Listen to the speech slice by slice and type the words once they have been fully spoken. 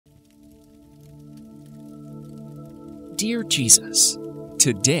Dear Jesus,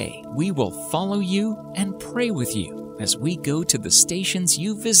 today we will follow you and pray with you as we go to the stations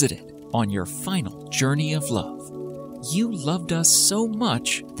you visited on your final journey of love. You loved us so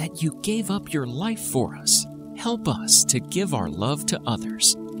much that you gave up your life for us. Help us to give our love to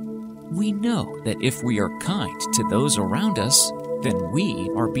others. We know that if we are kind to those around us, then we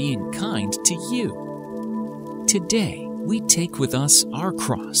are being kind to you. Today, we take with us our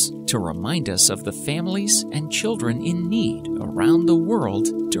cross to remind us of the families and children in need around the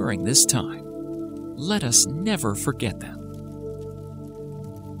world during this time. Let us never forget them.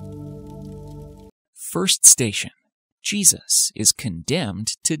 First station, Jesus is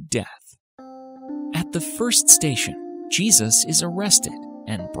condemned to death. At the first station, Jesus is arrested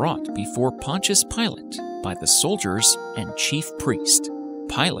and brought before Pontius Pilate by the soldiers and chief priest.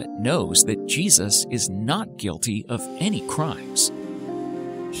 Pilate knows that Jesus is not guilty of any crimes.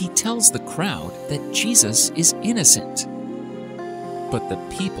 He tells the crowd that Jesus is innocent. But the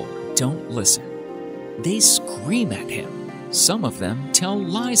people don't listen. They scream at him. Some of them tell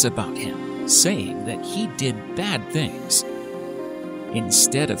lies about him, saying that he did bad things.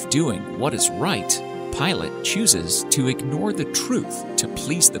 Instead of doing what is right, Pilate chooses to ignore the truth to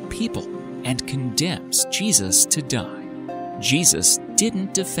please the people and condemns Jesus to die. Jesus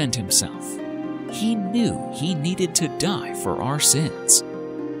didn't defend himself. He knew he needed to die for our sins.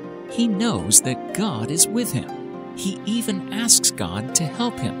 He knows that God is with him. He even asks God to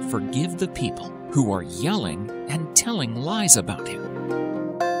help him forgive the people who are yelling and telling lies about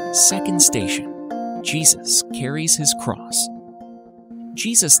him. Second station, Jesus carries his cross.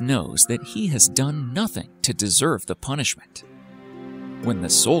 Jesus knows that he has done nothing to deserve the punishment. When the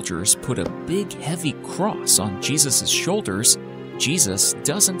soldiers put a big, heavy cross on Jesus' shoulders, Jesus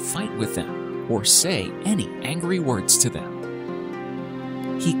doesn't fight with them or say any angry words to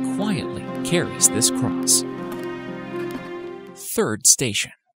them. He quietly carries this cross. Third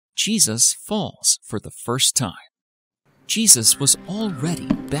station, Jesus falls for the first time. Jesus was already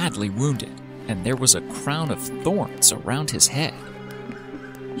badly wounded, and there was a crown of thorns around his head.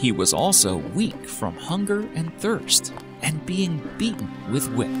 He was also weak from hunger and thirst, and being beaten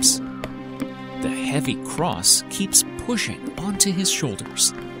with whips. The heavy cross keeps pushing onto his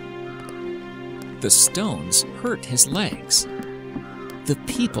shoulders. The stones hurt his legs. The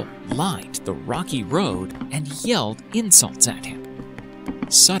people lined the rocky road and yelled insults at him.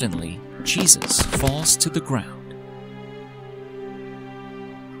 Suddenly, Jesus falls to the ground.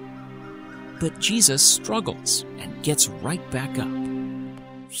 But Jesus struggles and gets right back up.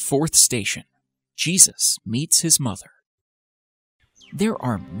 Fourth station, Jesus meets his mother. There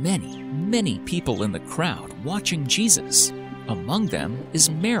are many, many people in the crowd watching Jesus. Among them is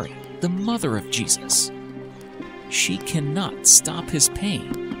Mary, the mother of Jesus. She cannot stop his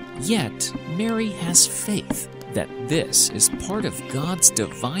pain, yet Mary has faith that this is part of God's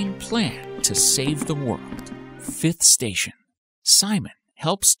divine plan to save the world. Fifth station, Simon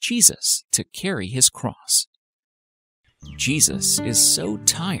helps Jesus to carry his cross. Jesus is so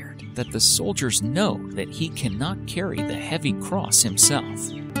tired that the soldiers know that he cannot carry the heavy cross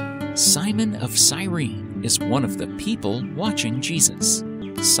himself. Simon of Cyrene is one of the people watching Jesus.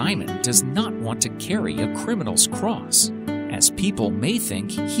 Simon does not want to carry a criminal's cross, as people may think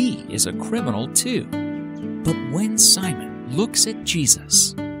he is a criminal too. But when Simon looks at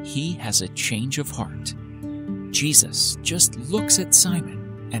Jesus, he has a change of heart. Jesus just looks at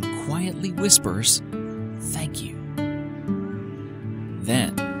Simon and quietly whispers, "Thank you."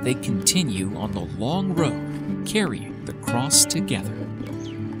 Then they continue on the long road, carrying the cross together.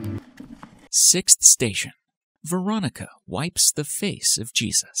 Sixth station, Veronica wipes the face of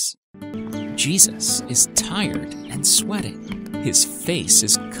Jesus. Jesus is tired and sweating. His face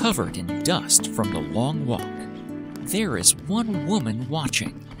is covered in dust from the long walk. There is one woman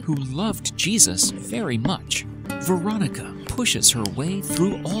watching who loved Jesus very much. Veronica pushes her way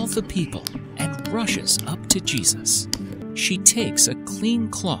through all the people and rushes up to Jesus. She takes a clean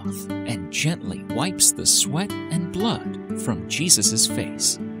cloth and gently wipes the sweat and blood from Jesus'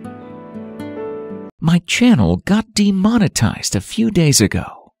 face. My channel got demonetized a few days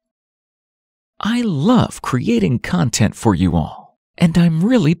ago. I love creating content for you all, and I'm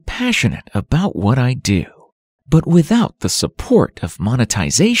really passionate about what I do. But without the support of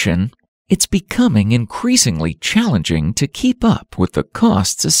monetization, it's becoming increasingly challenging to keep up with the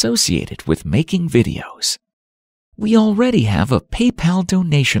costs associated with making videos. We already have a PayPal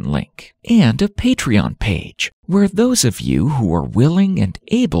donation link and a Patreon page where those of you who are willing and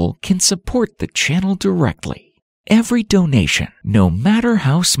able can support the channel directly. Every donation, no matter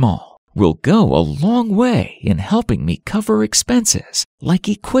how small, will go a long way in helping me cover expenses like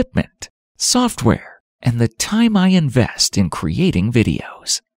equipment, software, and the time I invest in creating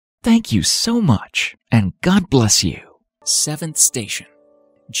videos. Thank you so much, and God bless you. Seventh station.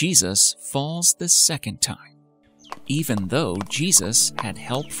 Jesus falls the second time. Even though Jesus had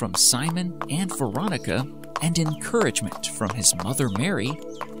help from Simon and Veronica and encouragement from his mother Mary,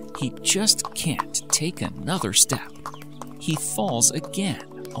 he just can't take another step. He falls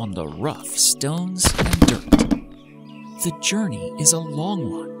again on the rough stones and dirt. The journey is a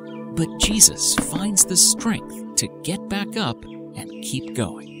long one, but Jesus finds the strength to get back up and keep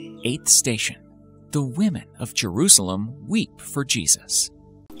going. Eighth station. The women of Jerusalem weep for Jesus.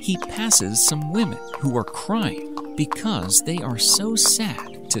 He passes some women who are crying because they are so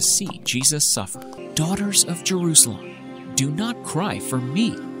sad to see Jesus suffer. Daughters of Jerusalem, do not cry for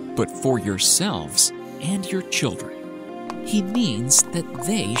me, but for yourselves and your children. He means that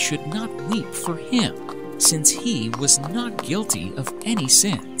they should not weep for him, since he was not guilty of any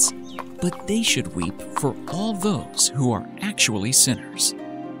sins, but they should weep for all those who are actually sinners.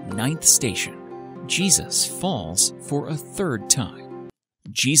 Ninth station. Jesus falls for a third time.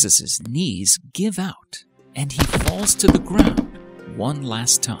 Jesus' knees give out, and he falls to the ground one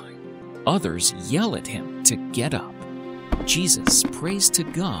last time. Others yell at him to get up. Jesus prays to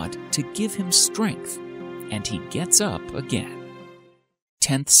God to give him strength, and he gets up again.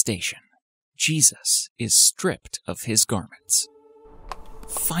 10th station. Jesus is stripped of his garments.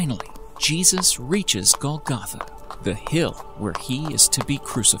 Finally, Jesus reaches Golgotha, the hill where he is to be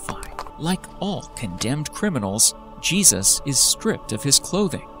crucified. Like all condemned criminals, Jesus is stripped of his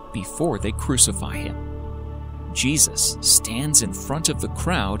clothing before they crucify him. Jesus stands in front of the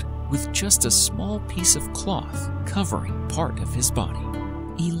crowd with just a small piece of cloth covering part of his body.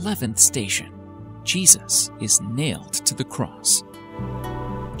 11th station. Jesus is nailed to the cross.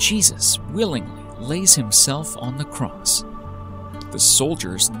 Jesus willingly lays himself on the cross. The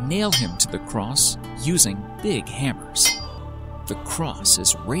soldiers nail him to the cross using big hammers. The cross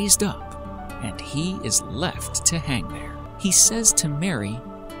is raised up, and he is left to hang there. He says to Mary,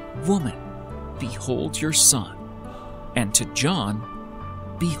 "Woman, behold your son," and to John,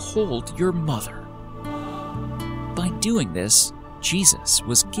 "Behold your mother." By doing this, Jesus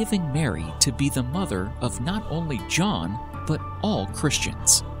was giving Mary to be the mother of not only John, but all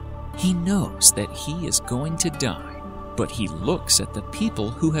Christians. He knows that he is going to die, but he looks at the people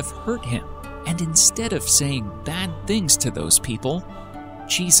who have hurt him, and instead of saying bad things to those people,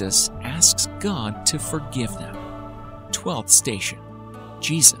 Jesus asks God to forgive them. 12th station.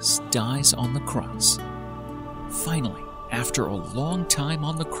 Jesus dies on the cross. Finally, after a long time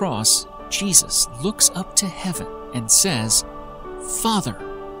on the cross, Jesus looks up to heaven and says, "Father,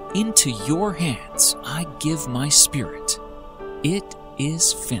 into your hands I give my spirit. It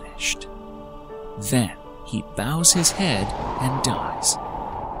is finished." Then he bows his head and dies.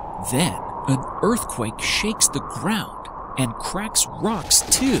 Then an earthquake shakes the ground and cracks rocks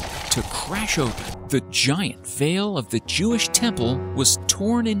too to crash open. The giant veil of the Jewish temple was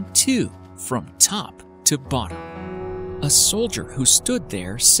torn in two from top to bottom. A soldier who stood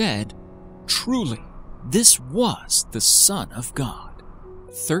there said, "Truly, this was the Son of God."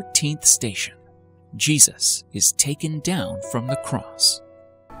 13th station. Jesus is taken down from the cross.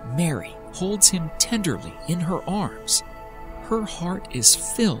 Mary holds him tenderly in her arms. Her heart is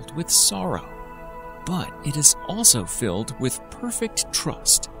filled with sorrow, but it is also filled with perfect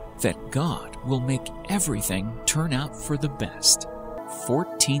trust that God will make everything turn out for the best.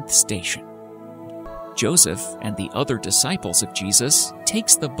 14th station. Joseph and the other disciples of Jesus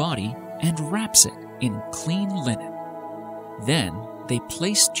takes the body and wraps it in clean linen. Then they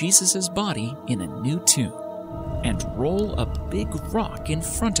place Jesus' body in a new tomb and roll a big rock in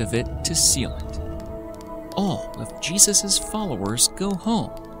front of it to seal it. All of Jesus' followers go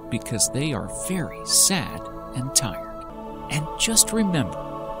home because they are very sad and tired. And just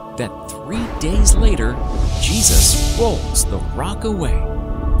remember that 3 days later, Jesus rolls the rock away.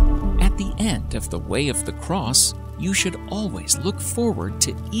 At the end of the way of the cross, you should always look forward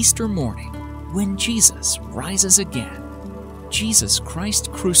to Easter morning when Jesus rises again. Jesus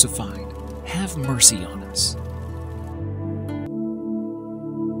Christ crucified, have mercy on us.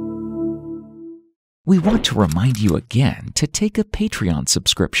 We want to remind you again to take a Patreon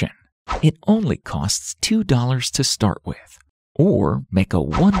subscription. It only costs $2 to start with, or make a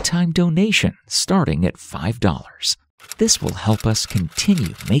one-time donation starting at $5. This will help us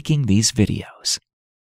continue making these videos.